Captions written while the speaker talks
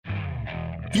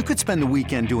You could spend the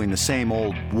weekend doing the same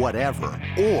old whatever,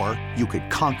 or you could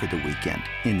conquer the weekend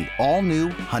in the all-new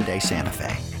Hyundai Santa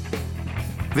Fe.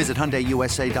 Visit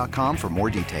HyundaiUSA.com for more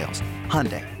details.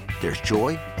 Hyundai, there's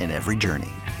joy in every journey.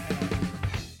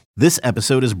 This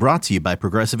episode is brought to you by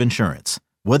Progressive Insurance.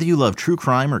 Whether you love true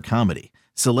crime or comedy,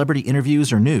 celebrity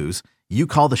interviews or news, you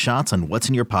call the shots on what's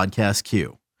in your podcast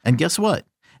queue. And guess what?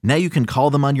 Now you can call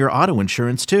them on your auto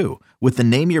insurance too with the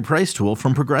Name Your Price tool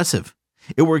from Progressive.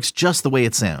 It works just the way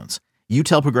it sounds. You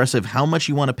tell Progressive how much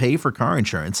you want to pay for car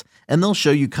insurance, and they'll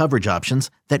show you coverage options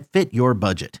that fit your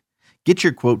budget. Get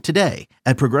your quote today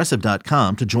at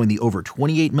Progressive.com to join the over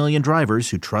 28 million drivers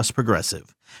who trust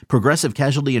Progressive. Progressive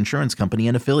Casualty Insurance Company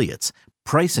and Affiliates.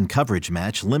 Price and coverage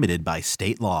match limited by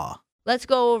state law. Let's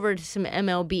go over to some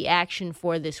MLB action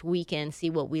for this weekend, see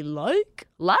what we like.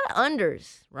 A lot of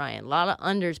unders, Ryan. A lot of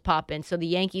unders pop in. So the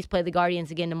Yankees play the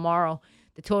Guardians again tomorrow.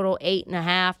 The total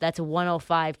 8.5. That's a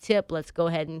 105 tip. Let's go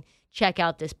ahead and check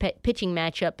out this pitching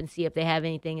matchup and see if they have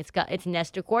anything. It's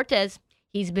Nestor Cortes.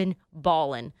 He's been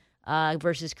balling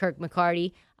versus Kirk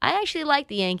McCarty. I actually like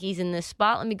the Yankees in this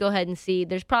spot. Let me go ahead and see.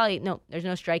 There's no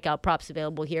strikeout props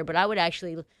available here, but I would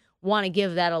actually want to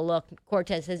give that a look.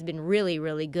 Cortes has been really,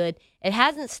 really good. It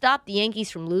hasn't stopped the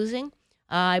Yankees from losing.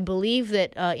 I believe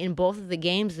that in both of the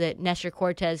games that Nestor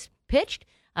Cortes pitched,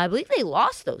 I believe they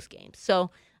lost those games. So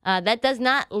that does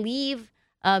not leave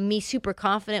me super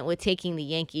confident with taking the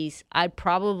Yankees. I'd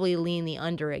probably lean the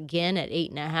under again at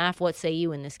 8.5. What say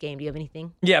you in this game? Do you have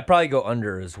anything? Yeah, probably go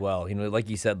under as well. You know, like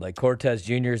you said, like Cortes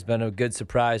Jr. has been a good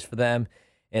surprise for them.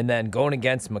 And then going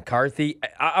against McCarthy,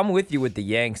 I'm with you with the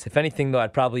Yanks. If anything, though,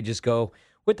 I'd probably just go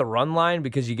with the run line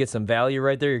because you get some value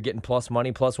right there. You're getting plus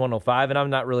money, plus 105, and I'm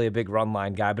not really a big run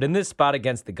line guy. But in this spot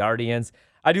against the Guardians,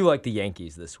 I do like the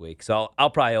Yankees this week. So I'll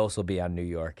probably also be on New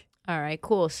York. All right,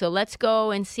 cool. So let's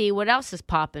go and see what else is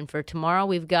popping for tomorrow.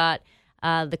 We've got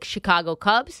the Chicago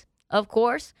Cubs, of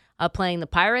course, playing the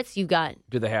Pirates. You got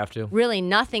do they have to? Really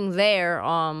nothing there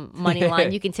money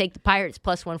line. You can take the Pirates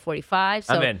plus 145.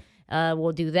 So I'm in.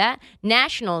 We'll do that.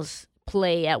 Nationals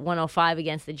play at 105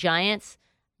 against the Giants.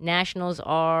 Nationals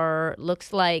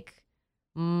looks like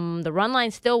the run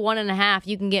line's still 1.5.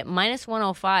 You can get minus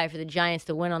 105 for the Giants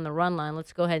to win on the run line.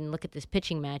 Let's go ahead and look at this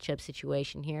pitching matchup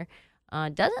situation here.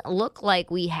 Doesn't look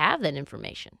like we have that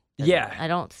information. I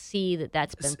don't see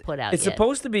that's been put out yet.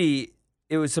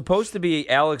 It was supposed to be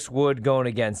Alex Wood going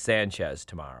against Sanchez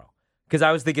tomorrow. Because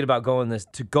I was thinking about going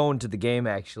to the game,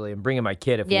 actually, and bringing my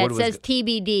kid. It says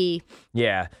TBD.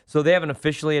 Yeah, so they haven't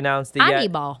officially announced it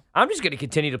yet. Ball. I'm just going to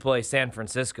continue to play San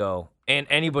Francisco and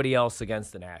anybody else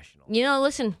against the Nationals. You know,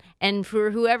 listen, and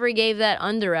for whoever gave that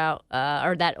under out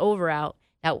or that over out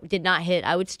that did not hit,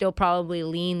 I would still probably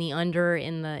lean the under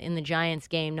in the Giants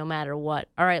game no matter what.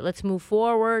 All right, let's move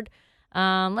forward.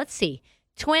 Let's see.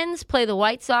 Twins play the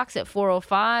White Sox at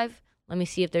 4:05. Let me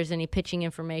see if there's any pitching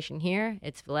information here.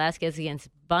 It's Velasquez against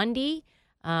Bundy.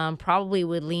 Probably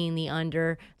would lean the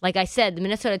under. Like I said, the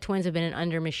Minnesota Twins have been an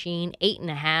under machine.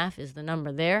 8.5 is the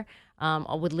number there.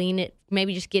 I would lean it.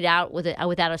 Maybe just get out with it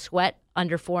without a sweat.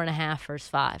 Under 4.5 first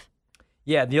 5.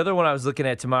 Yeah, the other one I was looking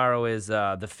at tomorrow is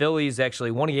the Phillies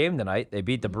actually won a game tonight. They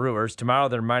beat the Brewers. Tomorrow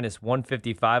they're minus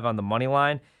 155 on the money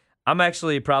line. I'm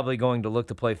actually probably going to look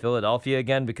to play Philadelphia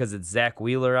again because it's Zach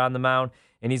Wheeler on the mound,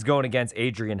 and he's going against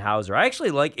Adrian Hauser. I actually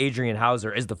like Adrian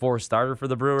Hauser as the fourth starter for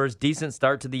the Brewers. Decent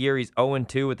start to the year. He's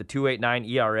 0-2 with a 2.89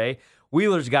 ERA.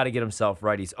 Wheeler's got to get himself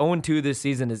right. He's 0-2 this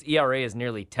season. His ERA is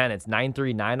nearly 10. It's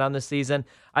 9.39 on the season.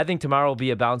 I think tomorrow will be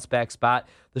a bounce-back spot.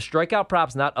 The strikeout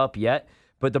prop's not up yet,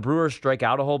 but the Brewers strike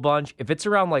out a whole bunch. If it's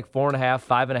around like 4.5,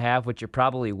 5.5, which it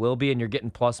probably will be, and you're getting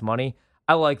plus money,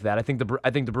 I like that. I think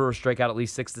the Brewers strike out at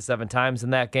least 6 to 7 times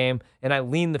in that game, and I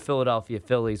lean the Philadelphia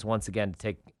Phillies once again to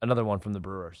take another one from the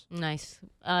Brewers. Nice.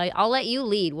 I'll let you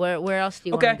lead. Where else do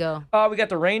you want to go? We got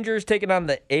the Rangers taking on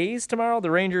the A's tomorrow.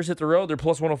 The Rangers hit the road. They're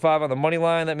plus 105 on the money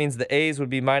line. That means the A's would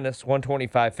be minus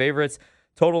 125 favorites.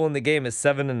 Total in the game is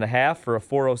 7.5 for a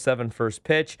 4:07 first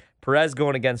pitch. Perez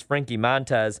going against Frankie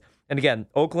Montez. And again,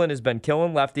 Oakland has been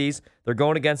killing lefties. They're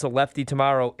going against a lefty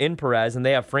tomorrow in Perez, and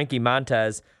they have Frankie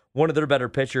Montez, one of their better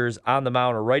pitchers, on the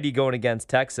mound, a righty going against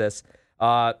Texas.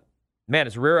 Man,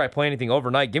 it's rare I play anything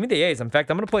overnight. Give me the A's. In fact,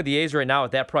 I'm going to play the A's right now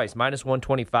at that price, minus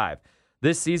 125.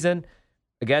 This season,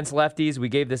 against lefties, we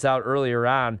gave this out earlier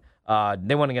on.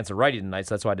 They went against a righty tonight,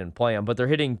 so that's why I didn't play them. But they're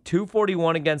hitting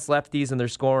 .241 against lefties, and they're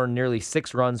scoring nearly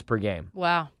 6 runs per game.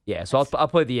 Wow. Yeah, so I'll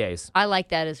play the A's. I like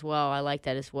that as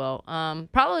well.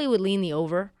 Probably would lean the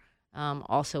over.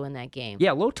 Also in that game.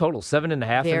 Yeah, low total, 7.5 in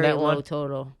that one. Very low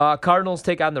total. Cardinals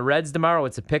take on the Reds tomorrow.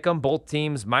 It's a pick'em. Both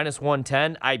teams minus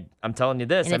 110. I'm telling you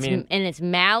this. And it's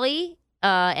Malley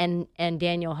and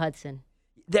Daniel Hudson.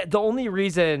 The only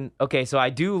reason, okay, so I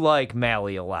do like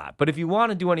Malley a lot, but if you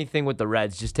want to do anything with the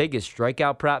Reds, just take his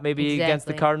strikeout prop maybe against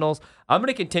the Cardinals. I'm going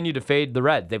to continue to fade the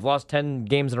Reds. They've lost 10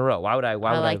 games in a row. Why would I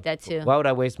like that too. Why would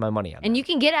I waste my money on that? And you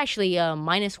can get actually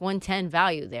minus 110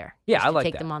 value there. Yeah, I like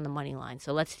take that. them on the money line.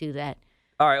 So let's do that.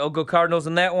 All right, I'll go Cardinals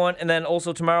in that one. And then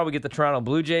also tomorrow we get the Toronto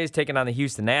Blue Jays taking on the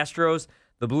Houston Astros.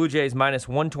 The Blue Jays minus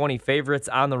 120 favorites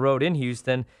on the road in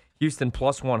Houston. Houston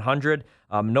plus 100.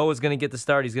 Noah's going to get the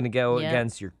start. He's going to go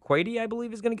against Urquidy, I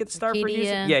believe, is going to get the start for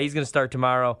Houston. Yeah, he's going to start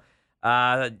tomorrow.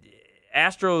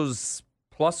 Astros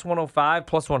plus 105,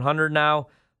 plus 100 now.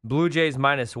 Blue Jays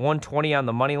minus 120 on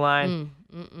the money line.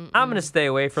 I'm going to stay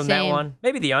away from that one.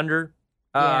 Maybe the under.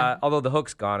 Although the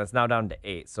hook's gone. It's now down to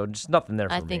 8, so just nothing there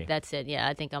for me. I think that's it. Yeah,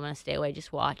 I think I'm going to stay away.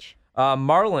 Just watch.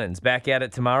 Marlins back at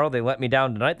it tomorrow. They let me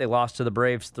down tonight. They lost to the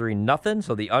Braves 3-0,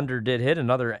 so the under did hit. We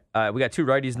got 2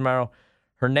 righties tomorrow.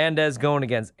 Hernandez going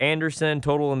against Anderson.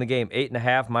 Total in the game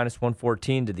 8.5, minus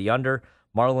 114 to the under.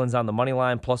 Marlins on the money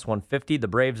line plus 150. The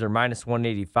Braves are minus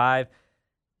 185.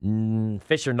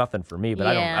 Fisher nothing for me, but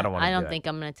I don't want to. I don't think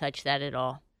I'm going to touch that at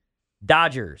all.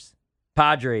 Dodgers,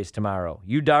 Padres tomorrow.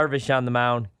 Yu Darvish on the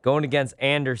mound going against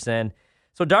Anderson.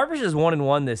 So Darvish is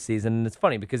 1-1 this season, and it's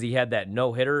funny because he had that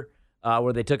no-hitter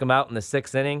where they took him out in the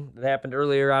 6th inning. That happened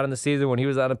earlier on in the season when he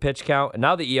was on a pitch count. And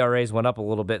now the ERAs went up a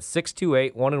little bit,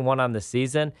 6.28, 1-1 on the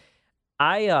season.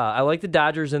 I like the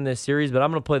Dodgers in this series, but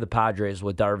I'm going to play the Padres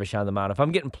with Darvish on the mound. If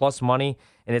I'm getting plus money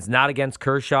and it's not against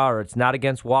Kershaw or it's not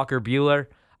against Walker Buehler,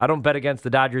 I don't bet against the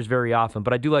Dodgers very often,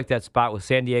 but I do like that spot with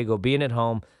San Diego being at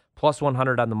home, plus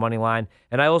 100 on the money line.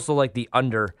 And I also like the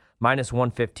under, minus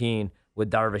 115 with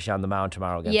Darvish on the mound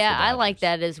tomorrow against the Dodgers. I like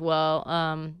that as well.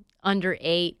 Under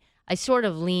 8. I sort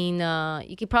of lean,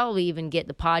 you could probably even get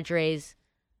the Padres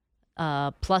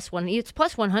plus 1. It's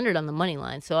plus 100 on the money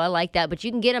line, so I like that. But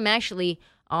you can get them actually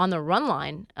on the run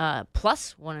line,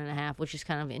 plus 1.5, which is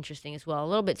kind of interesting as well. A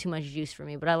little bit too much juice for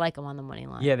me, but I like them on the money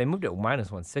line. Yeah, they moved it minus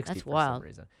 160 That's for wild. some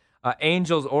reason.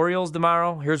 Angels, Orioles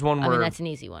tomorrow. Here's one where... that's an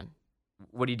easy one.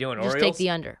 What are you doing, Just Orioles? take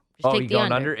the under. You're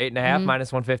going under 8.5,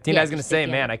 minus 115? Yeah, I was going to say,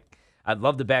 man, I'd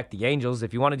love to back the Angels.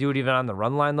 If you want to do it even on the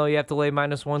run line, though, you have to lay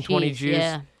minus 120 juice.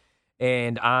 Yeah.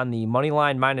 And on the money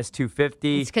line, minus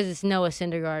 250. It's because it's Noah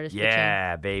Syndergaard.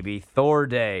 Yeah, baby. Thor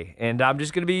day. And I'm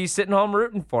just going to be sitting home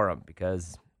rooting for him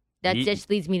because... That just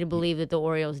leads me to believe that the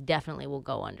Orioles definitely will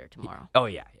go under tomorrow. Oh,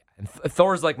 yeah. And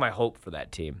Thor's like my hope for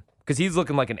that team because he's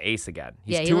looking like an ace again.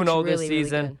 He's 2-0 this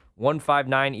season,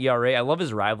 1.59 ERA. I love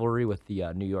his rivalry with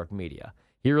the New York media.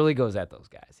 He really goes at those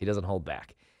guys. He doesn't hold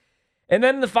back. And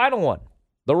then the final one,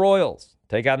 the Royals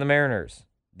take on the Mariners.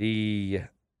 The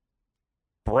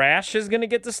Brash is going to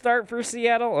get the start for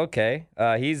Seattle. Okay.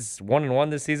 He's 1-1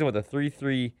 this season with a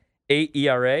 3.38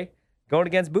 ERA going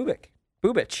against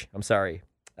Bubich. I'm sorry.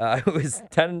 It was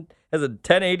has a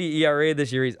 10.80 ERA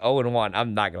this year. He's 0-1.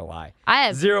 I'm not gonna lie. I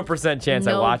have 0% chance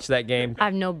I watch that game. I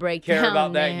have no breakdown. Care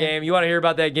about that game? You want to hear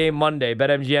about that game Monday?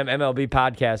 BetMGM MLB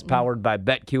podcast powered by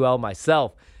BetQL.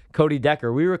 Myself, Cody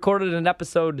Decker. We recorded an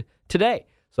episode today,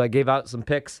 so I gave out some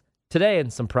picks today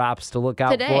and some props to look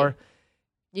out for.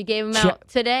 You gave them out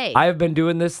today. I have been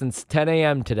doing this since 10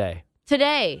 a.m. today.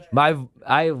 I've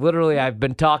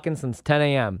been talking since 10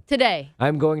 a.m. Today.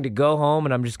 I'm going to go home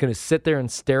and I'm just going to sit there and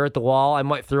stare at the wall. I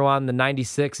might throw on the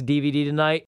 96 DVD tonight